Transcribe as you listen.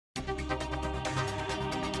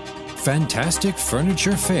fantastic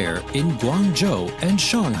furniture fair in Guangzhou and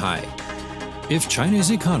Shanghai. If China's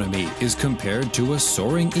economy is compared to a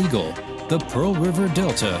soaring eagle, the Pearl River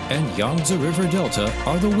Delta and Yangtze River Delta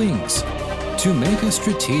are the wings. To make a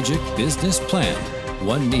strategic business plan,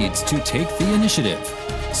 one needs to take the initiative.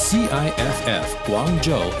 CIFF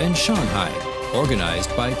Guangzhou and Shanghai,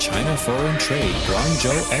 organized by China Foreign Trade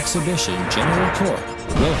Guangzhou Exhibition General Corp,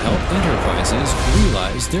 will help enterprises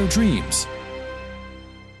realize their dreams.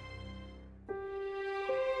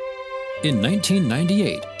 In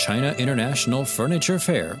 1998, China International Furniture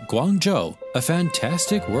Fair, Guangzhou, a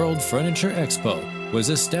fantastic world furniture expo,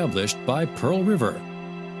 was established by Pearl River.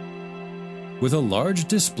 With a large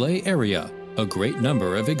display area, a great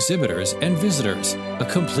number of exhibitors and visitors, a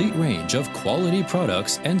complete range of quality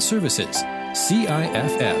products and services,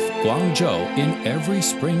 CIFF Guangzhou in every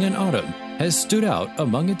spring and autumn has stood out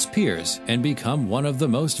among its peers and become one of the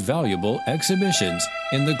most valuable exhibitions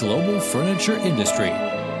in the global furniture industry.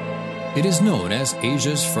 It is known as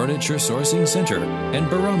Asia's Furniture Sourcing Center and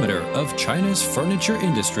Barometer of China's furniture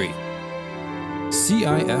industry.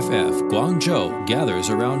 CIFF Guangzhou gathers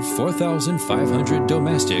around 4,500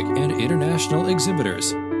 domestic and international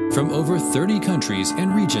exhibitors from over 30 countries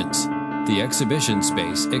and regions. The exhibition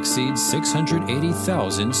space exceeds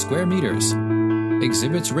 680,000 square meters.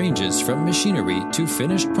 Exhibits ranges from machinery to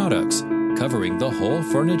finished products, covering the whole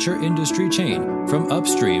furniture industry chain from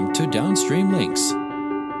upstream to downstream links.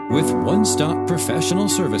 With one-stop professional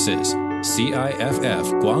services,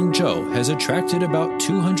 CIFF Guangzhou has attracted about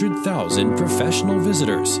 200,000 professional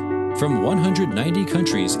visitors from 190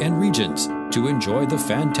 countries and regions to enjoy the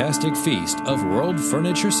fantastic feast of world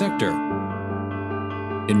furniture sector.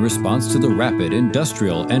 In response to the rapid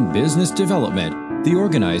industrial and business development, the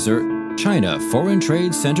organizer, China Foreign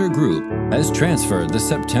Trade Center Group, has transferred the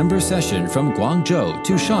September session from Guangzhou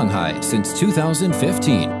to Shanghai since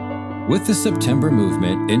 2015. With the September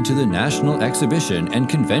movement into the National Exhibition and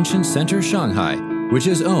Convention Center Shanghai, which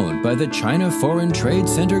is owned by the China Foreign Trade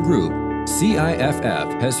Center Group,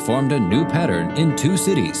 CIFF has formed a new pattern in two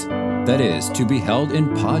cities, that is, to be held in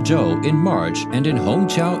Pazhou in March and in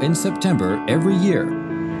Hongqiao in September every year.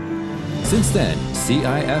 Since then,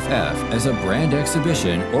 CIFF, as a brand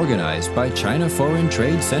exhibition organized by China Foreign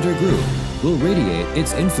Trade Center Group, will radiate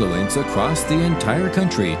its influence across the entire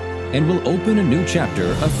country and will open a new chapter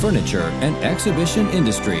of furniture and exhibition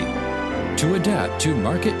industry. To adapt to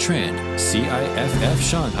market trend, CIFF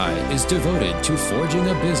Shanghai is devoted to forging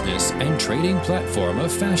a business and trading platform of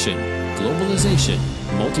fashion, globalization,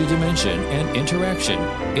 multi-dimension, and interaction,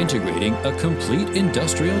 integrating a complete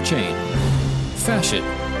industrial chain. Fashion.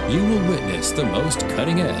 You will witness the most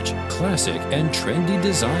cutting-edge, classic, and trendy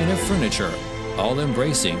design of furniture, all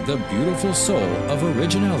embracing the beautiful soul of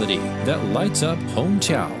originality that lights up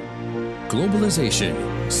Hongqiao. Globalization.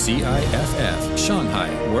 CIFF Shanghai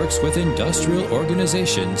works with industrial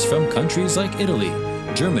organizations from countries like Italy,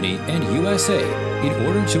 Germany, and USA in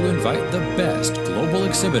order to invite the best global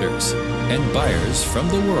exhibitors and buyers from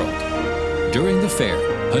the world. During the fair,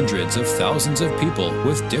 hundreds of thousands of people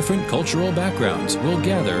with different cultural backgrounds will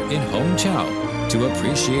gather in Hongqiao to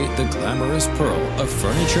appreciate the glamorous pearl of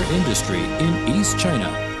furniture industry in East China.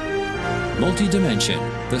 Multi-dimension.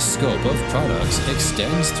 The scope of products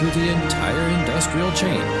extends through the entire industrial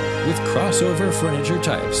chain, with crossover furniture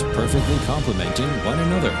types perfectly complementing one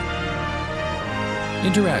another.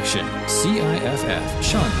 Interaction. CIFF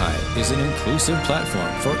Shanghai is an inclusive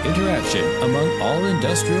platform for interaction among all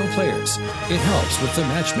industrial players. It helps with the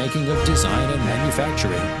matchmaking of design and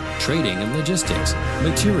manufacturing, trading and logistics,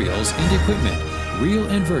 materials and equipment, real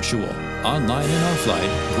and virtual, online and offline,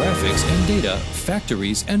 graphics and data,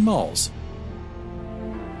 factories and malls.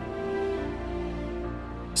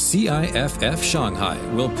 CIFF Shanghai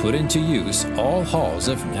will put into use all halls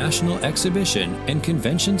of National Exhibition and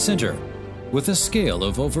Convention Center. With a scale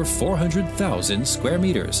of over 400,000 square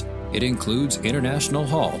meters, it includes International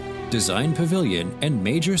Hall, Design Pavilion, and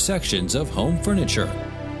major sections of home furniture,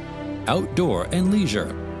 outdoor and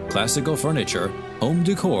leisure, classical furniture, home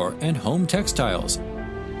decor and home textiles,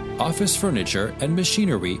 office furniture and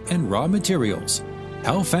machinery and raw materials.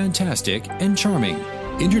 How fantastic and charming!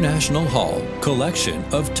 International Hall, collection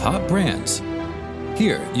of top brands.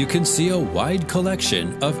 Here you can see a wide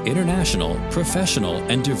collection of international, professional,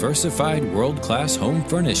 and diversified world-class home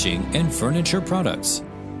furnishing and furniture products.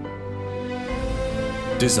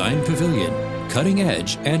 Design Pavilion, cutting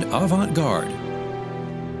edge and avant-garde.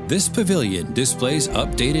 This pavilion displays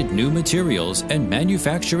updated new materials and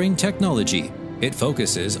manufacturing technology. It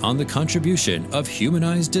focuses on the contribution of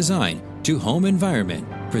humanized design to home environment,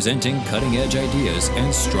 presenting cutting-edge ideas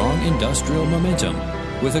and strong industrial momentum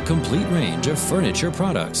with a complete range of furniture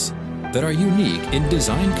products. that are unique in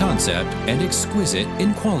design concept and exquisite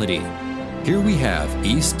in quality. Here we have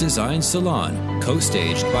East Design Salon,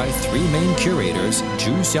 co-staged by three main curators,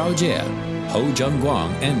 Zhu Xiaojie, Ho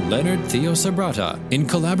Zhengguang, and Leonard Theosabrata, in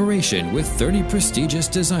collaboration with 30 prestigious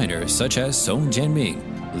designers such as Song Jianming,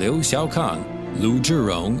 Liu Xiaokang, Lu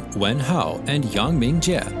Zhirong, Wen Hao, and Yang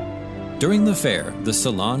Mingjie. During the fair, the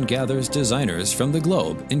salon gathers designers from the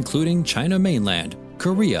globe, including China mainland,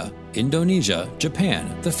 Korea, Indonesia,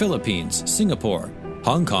 Japan, the Philippines, Singapore,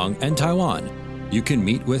 Hong Kong, and Taiwan. You can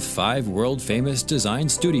meet with 5 world-famous design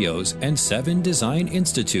studios and 7 design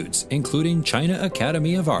institutes, including China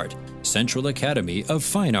Academy of Art, Central Academy of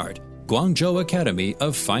Fine Art, Guangzhou Academy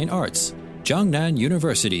of Fine Arts, Jiangnan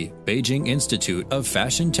University, Beijing Institute of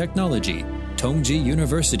Fashion Technology, Tongji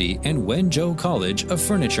University, and Wenzhou College of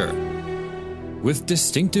Furniture. With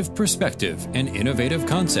distinctive perspective and innovative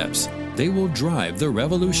concepts, they will drive the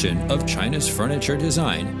revolution of China's furniture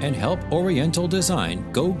design and help Oriental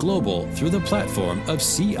design go global through the platform of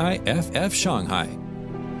CIFF Shanghai.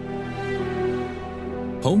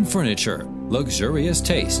 Home furniture, luxurious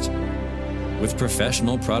taste. With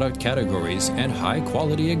professional product categories and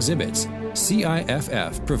high-quality exhibits,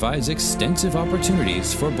 CIFF provides extensive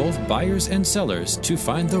opportunities for both buyers and sellers to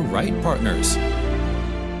find the right partners.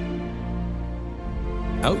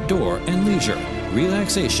 Outdoor and leisure,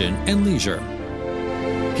 relaxation and leisure.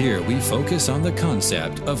 Here we focus on the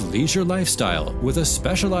concept of leisure lifestyle with a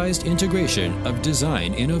specialized integration of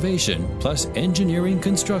design innovation plus engineering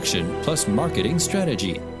construction plus marketing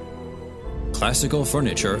strategy. Classical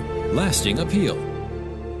furniture, lasting appeal.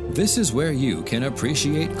 This is where you can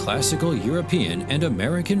appreciate classical European and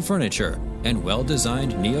American furniture and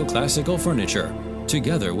well-designed neoclassical furniture,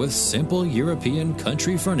 together with simple European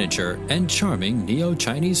country furniture and charming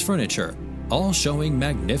neo-Chinese furniture, all showing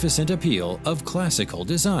magnificent appeal of classical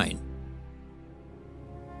design.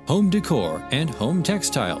 Home decor and home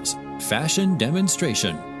textiles, fashion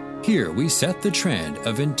demonstration. Here we set the trend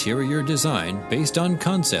of interior design based on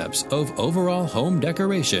concepts of overall home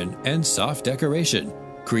decoration and soft decoration,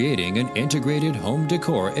 creating an integrated home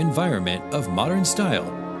decor environment of modern style,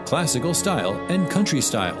 classical style, and country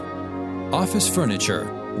style. Office furniture,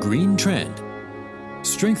 green trend.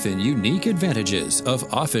 Strengthen unique advantages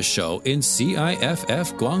of office show in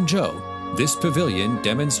CIFF Guangzhou. This pavilion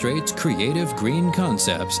demonstrates creative green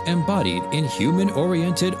concepts embodied in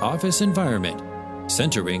human-oriented office environment,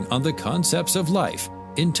 centering on the concepts of life,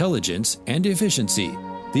 intelligence, and efficiency.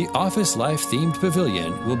 The office life-themed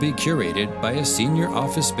pavilion will be curated by a senior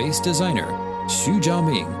office space designer, Xu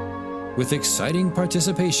Jiaoming, with exciting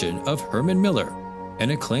participation of Herman Miller,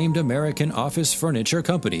 an acclaimed American office furniture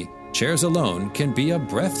company. Chairs alone can be a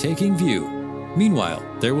breathtaking view. Meanwhile,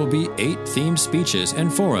 there will be 8 themed speeches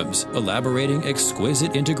and forums elaborating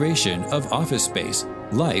exquisite integration of office space,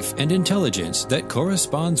 life, and intelligence that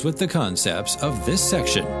corresponds with the concepts of this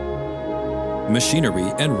section.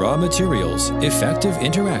 Machinery and raw materials, effective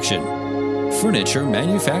interaction. Furniture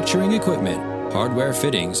manufacturing equipment, hardware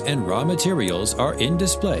fittings, and raw materials are in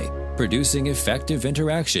display, producing effective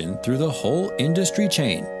interaction through the whole industry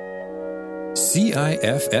chain.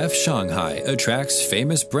 CIFF Shanghai attracts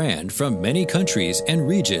famous brands from many countries and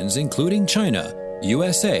regions including China,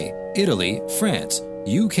 USA, Italy, France,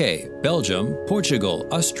 UK, Belgium, Portugal,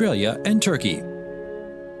 Australia, and Turkey.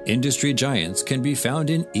 Industry giants can be found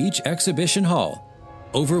in each exhibition hall.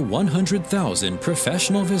 Over 100,000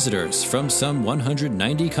 professional visitors from some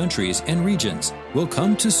 190 countries and regions will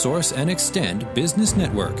come to source and extend business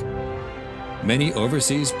network. Many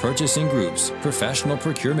overseas purchasing groups, professional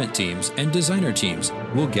procurement teams, and designer teams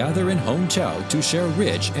will gather in Hongqiao to share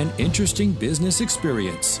rich and interesting business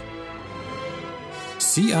experience.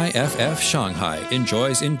 CIFF Shanghai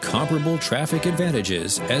enjoys incomparable traffic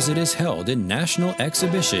advantages as it is held in National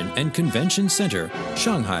Exhibition&Convention Center,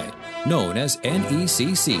 Shanghai, known as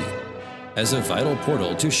NECC. As a vital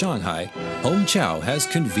portal to Shanghai, Hongqiao has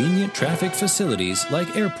convenient traffic facilities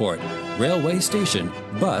like airport, railway station,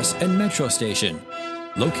 bus, and metro station.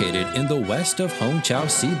 Located in the west of Hongqiao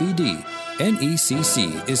CBD,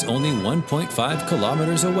 NECC is only 1.5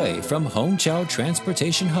 kilometers away from Hongqiao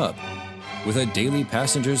Transportation Hub, with a daily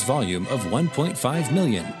passengers volume of 1.5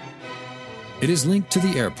 million. It is linked to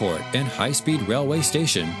the airport and high-speed railway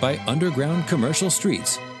station by underground commercial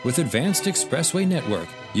streets. With advanced expressway network,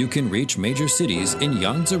 you can reach major cities in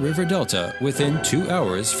Yangtze River Delta within 2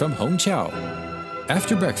 hours from Hongqiao.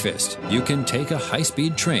 After breakfast, you can take a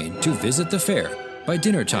high-speed train to visit the fair. By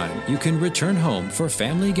dinner time, you can return home for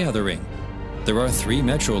family gathering. There are 3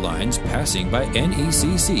 metro lines passing by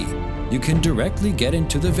NECC. You can directly get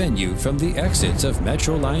into the venue from the exits of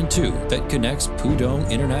Metro Line 2 that connects Pudong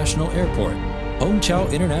International Airport,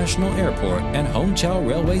 Hongqiao International Airport and Hongqiao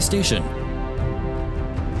Railway Station.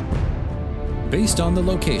 Based on the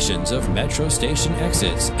locations of metro station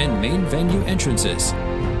exits and main venue entrances,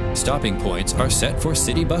 stopping points are set for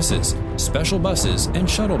city buses, special buses, and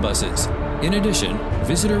shuttle buses. In addition,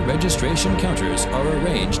 visitor registration counters are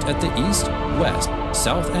arranged at the east, west,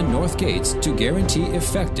 south, and north gates to guarantee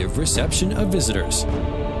effective reception of visitors.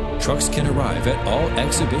 Trucks can arrive at all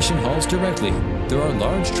exhibition halls directly. There are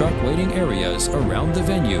large truck waiting areas around the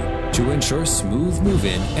venue to ensure smooth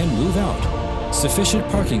move-in and move-out. Sufficient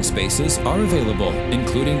parking spaces are available,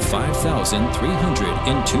 including 5,300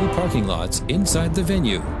 in 2 parking lots inside the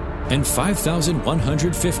venue and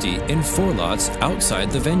 5,150 in 4 lots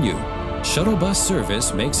outside the venue. Shuttle bus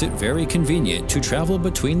service makes it very convenient to travel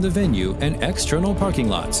between the venue and external parking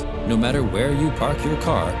lots. No matter where you park your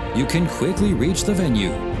car, you can quickly reach the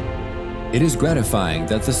venue. It is gratifying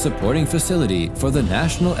that the supporting facility for the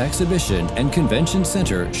National Exhibition and Convention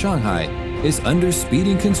Center, Shanghai, is under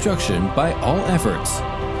speeding construction by all efforts.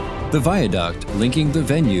 The viaduct linking the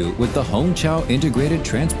venue with the Hongqiao Integrated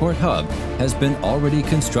Transport Hub has been already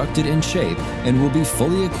constructed in shape and will be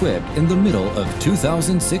fully equipped in the middle of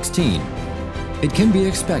 2016. It can be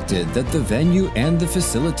expected that the venue and the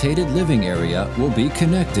facilitated living area will be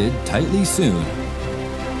connected tightly soon.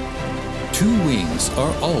 2 wings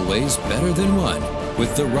are always better than 1.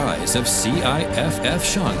 With the rise of CIFF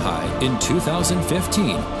Shanghai in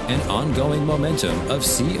 2015 and ongoing momentum of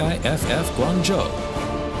CIFF Guangzhou,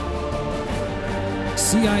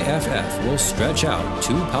 CIFF will stretch out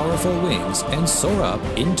 2 powerful wings and soar up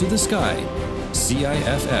into the sky.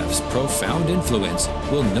 CIFF's profound influence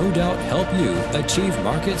will no doubt help you achieve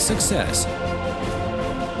market success.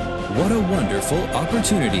 What a wonderful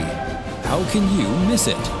opportunity! How can you miss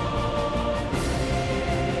it?